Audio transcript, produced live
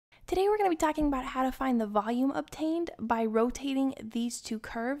Today we're going to be talking about how to find the volume obtained by rotating these two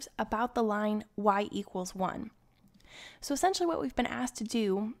curves about the line y equals 1. So essentially what we've been asked to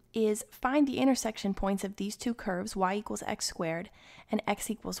do is find the intersection points of these two curves, y equals x squared and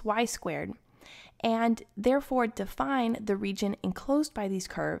x equals y squared, and therefore define the region enclosed by these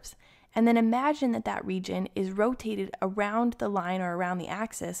curves, and then imagine that that region is rotated around the line or around the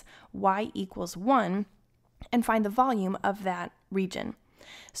axis y equals 1 and find the volume of that region.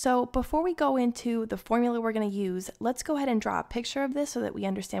 So before we go into the formula we're going to use, let's go ahead and draw a picture of this so that we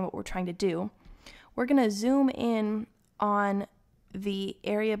understand what we're trying to do. We're going to zoom in on the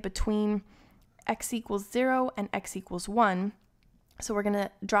area between x equals 0 and x equals 1. So we're going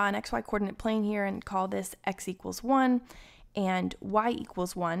to draw an xy coordinate plane here and call this x equals 1 and y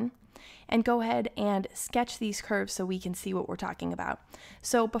equals 1. And go ahead and sketch these curves so we can see what we're talking about.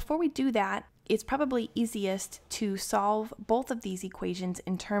 So before we do that, it's probably easiest to solve both of these equations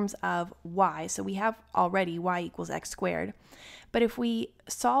in terms of y. So we have already y equals x squared. But if we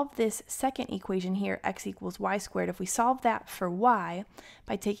solve this second equation here, x equals y squared, if we solve that for y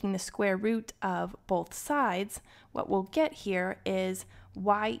by taking the square root of both sides, what we'll get here is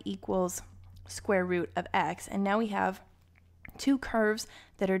y equals square root of x. And now we have two curves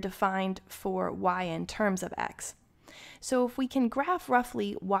that are defined for y in terms of x. So if we can graph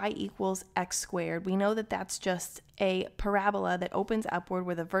roughly y equals x squared, we know that that's just a parabola that opens upward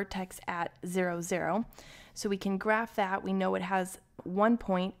with a vertex at 0, 0. So we can graph that. We know it has one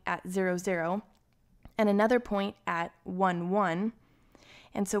point at 0, 0 and another point at 1, 1.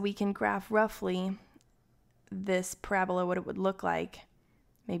 And so we can graph roughly this parabola, what it would look like,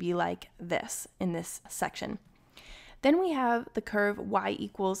 maybe like this in this section. Then we have the curve y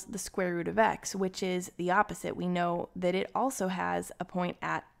equals the square root of x, which is the opposite. We know that it also has a point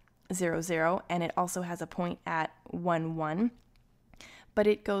at 0, 0, and it also has a point at 1, 1, but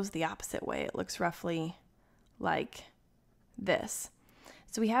it goes the opposite way. It looks roughly like this.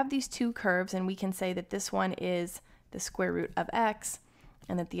 So we have these two curves, and we can say that this one is the square root of x,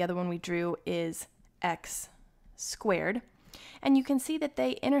 and that the other one we drew is x squared. And you can see that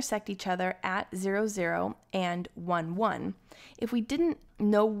they intersect each other at 0, 0 and 1, 1. If we didn't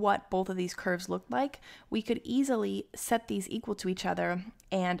know what both of these curves looked like, we could easily set these equal to each other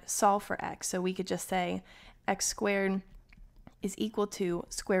and solve for x. So we could just say x squared is equal to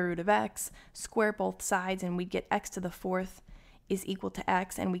square root of x, square both sides, and we'd get x to the fourth is equal to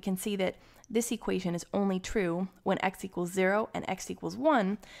x. And we can see that this equation is only true when x equals 0 and x equals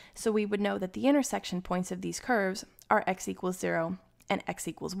 1, so we would know that the intersection points of these curves are x equals 0 and x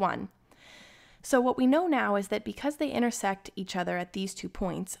equals 1. So what we know now is that because they intersect each other at these 2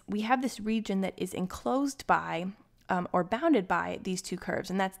 points, we have this region that is enclosed by or bounded by these 2 curves,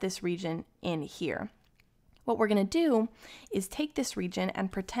 and that's this region in here. What we're going to do is take this region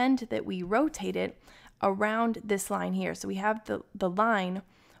and pretend that we rotate it around this line here. So we have the line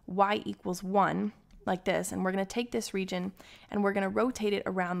y equals 1 like this, and we're going to take this region and we're going to rotate it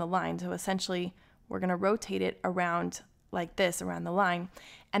around the line. So essentially we're going to rotate it around like this around the line,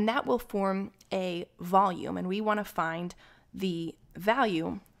 and that will form a volume, and we want to find the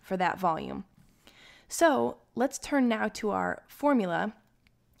value for that volume. So let's turn now to our formula,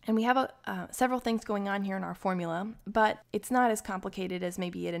 and we have several things going on here in our formula, but it's not as complicated as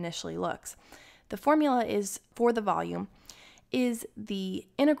maybe it initially looks. The formula is for the volume is the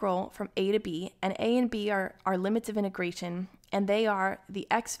integral from a to b, and a and b are limits of integration, and they are the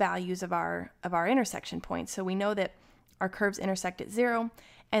x values of our intersection points. So we know that our curves intersect at 0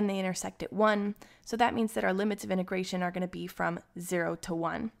 and they intersect at 1, so that means that our limits of integration are going to be from 0 to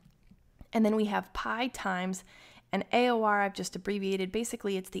 1. And then we have pi times an AOR, I've just abbreviated.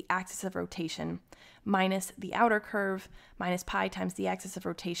 Basically it's the axis of rotation minus the outer curve minus pi times the axis of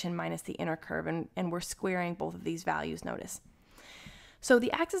rotation minus the inner curve, and we're squaring both of these values, notice. So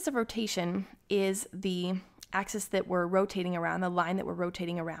the axis of rotation is the axis that we're rotating around, the line that we're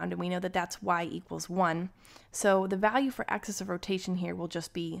rotating around, and we know that that's y equals 1. So the value for axis of rotation here will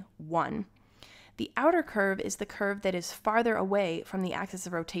just be 1. The outer curve is the curve that is farther away from the axis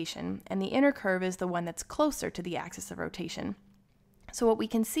of rotation, and the inner curve is the one that's closer to the axis of rotation. So what we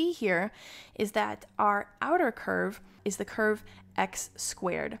can see here is that our outer curve is the curve x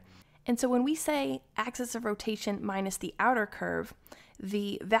squared. And so when we say axis of rotation minus the outer curve,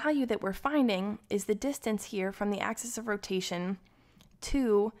 the value that we're finding is the distance here from the axis of rotation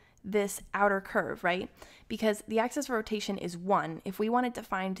to this outer curve, right? Because the axis of rotation is 1. If we wanted to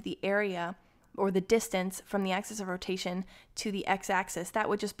find the area or the distance from the axis of rotation to the x-axis, that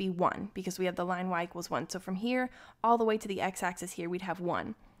would just be 1 because we have the line y equals 1. So from here all the way to the x-axis here, we'd have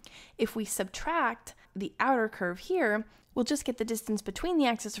 1. If we subtract the outer curve here, we'll just get the distance between the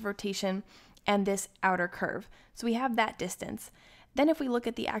axis of rotation and this outer curve. So we have that distance. Then if we look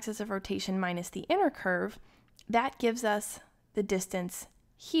at the axis of rotation minus the inner curve, that gives us the distance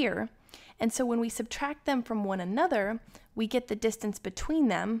here. And so when we subtract them from one another, we get the distance between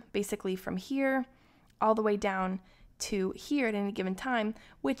them, basically from here all the way down to here at any given time,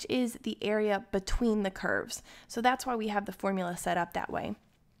 which is the area between the curves. So that's why we have the formula set up that way.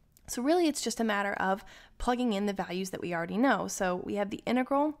 So really it's just a matter of plugging in the values that we already know. So we have the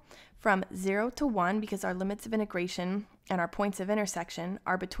integral from 0 to 1 because our limits of integration and our points of intersection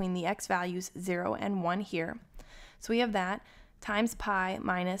are between the x values 0 and 1 here. So we have that times pi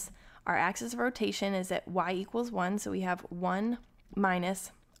minus our axis of rotation is at y equals 1. So we have 1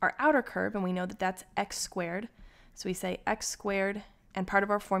 minus our outer curve, and we know that that's x squared. So we say x squared, and part of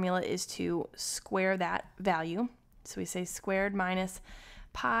our formula is to square that value. So we say squared minus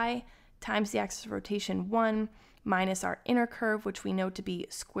pi times the axis of rotation 1 minus our inner curve, which we know to be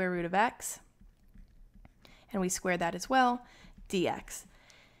square root of x, and we square that as well, dx.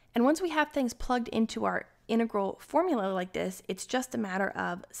 And once we have things plugged into our integral formula like this, it's just a matter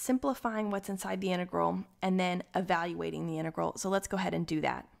of simplifying what's inside the integral and then evaluating the integral. So let's go ahead and do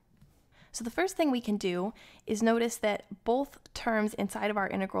that. So the first thing we can do is notice that both terms inside of our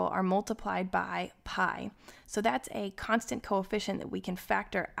integral are multiplied by pi. So that's a constant coefficient that we can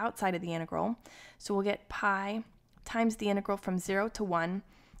factor outside of the integral. So we'll get pi times the integral from 0 to 1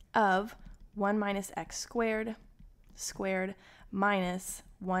 of 1 minus x squared squared minus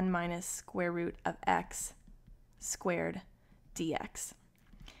 1 minus square root of x squared dx.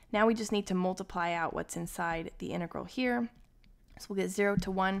 Now we just need to multiply out what's inside the integral here. So we'll get 0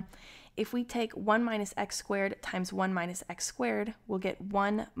 to 1. If we take 1 minus x squared times 1 minus x squared, we'll get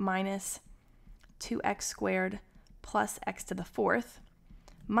 1 minus 2x squared plus x to the fourth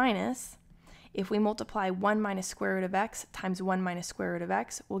minus, if we multiply 1 minus square root of x times 1 minus square root of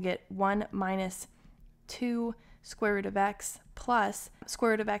x, we'll get 1 minus 2 square root of x plus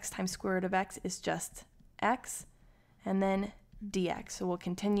square root of x times square root of x is just x, and then dx. So we'll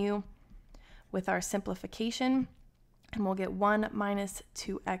continue with our simplification, and we'll get 1 minus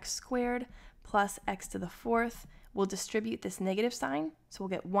 2x squared plus x to the fourth. We'll distribute this negative sign, so we'll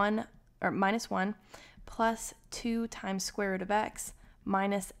get 1 or minus 1 plus 2 times square root of x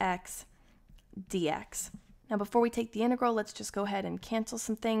minus x dx. Now before we take the integral, let's just go ahead and cancel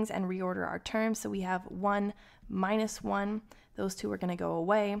some things and reorder our terms. So we have 1 minus 1. Those two are going to go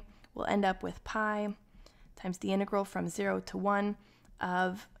away. We'll end up with pi times the integral from 0 to 1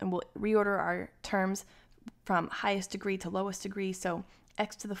 of, and we'll reorder our terms from highest degree to lowest degree. So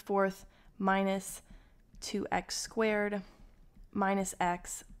x to the fourth minus 2x squared minus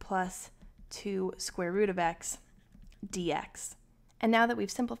x plus 2 square root of x dx. And now that we've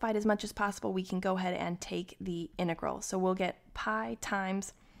simplified as much as possible, we can go ahead and take the integral. So we'll get pi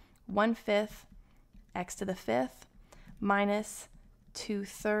times 1/5 x to the fifth minus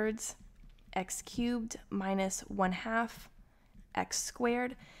 2/3 x cubed minus 1/2 x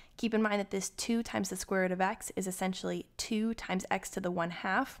squared. Keep in mind that this 2 times the square root of x is essentially 2 times x to the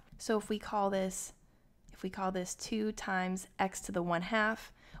 1/2. So if we call this 2 times x to the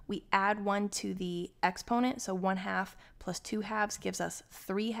 1/2, we add 1 to the exponent, so 1/2 plus 2/2 gives us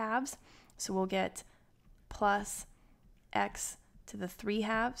 3/2. So we'll get plus x to the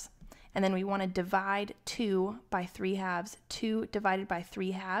 3/2. And then we want to divide 2 by 3/2. 2 divided by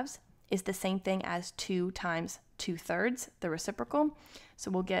 3/2 is the same thing as 2 times 2/3, the reciprocal. So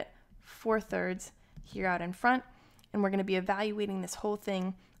we'll get 4/3 here out in front, and we're going to be evaluating this whole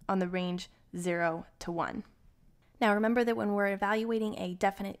thing on the range 0 to 1. Now remember that when we're evaluating a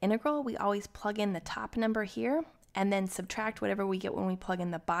definite integral, we always plug in the top number here and then subtract whatever we get when we plug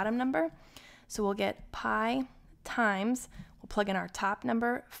in the bottom number. So we'll get pi times, we'll plug in our top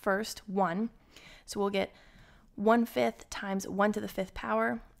number first, 1. So we'll get 1/5 times 1 to the 5th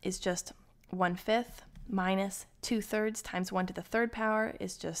power is just 1/5 minus 2/3 times 1 to the 3rd power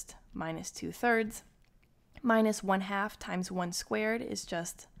is just minus 2/3 minus 1/2 times 1 squared is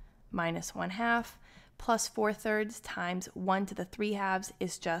just minus 1/2 plus 4/3 times 1 to the 3/2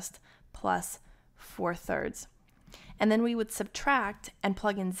 is just plus 4/3. And then we would subtract and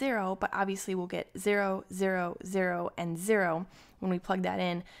plug in 0, but obviously we'll get 0, 0, 0, and 0 when we plug that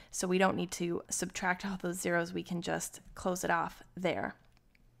in, so we don't need to subtract all those zeros, we can just close it off there.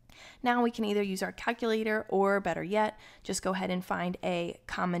 Now we can either use our calculator or, better yet, just go ahead and find a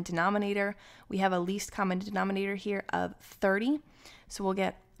common denominator. We have a least common denominator here of 30, so we'll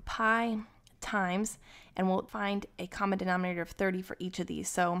get pi times, and we'll find a common denominator of 30 for each of these.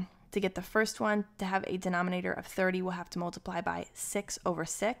 So to get the first one to have a denominator of 30, we'll have to multiply by 6 over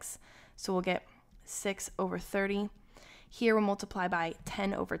 6. So we'll get 6 over 30. Here we'll multiply by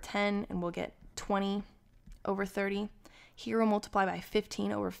 10 over 10 and we'll get 20 over 30. Here we'll multiply by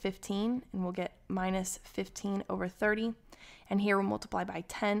 15 over 15 and we'll get minus 15 over 30. And here we'll multiply by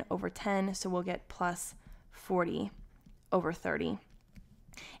 10 over 10, so we'll get plus 40 over 30.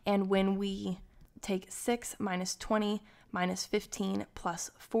 And when we take 6 minus 20 minus 15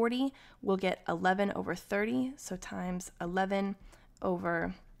 plus 40, we'll get 11 over 30, so times 11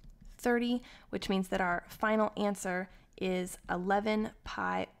 over 30, which means that our final answer is 11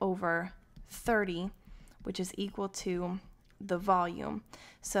 pi over 30, which is equal to the volume.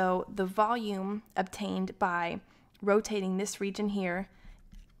 So the volume obtained by rotating this region here,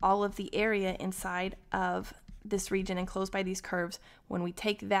 all of the area inside of this region enclosed by these curves, when we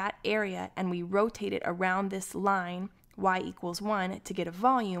take that area and we rotate it around this line, y equals 1, to get a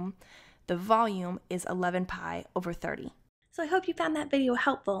volume, the volume is 11 pi over 30. So I hope you found that video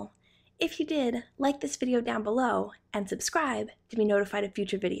helpful. If you did, like this video down below and subscribe to be notified of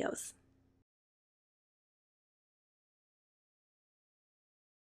future videos.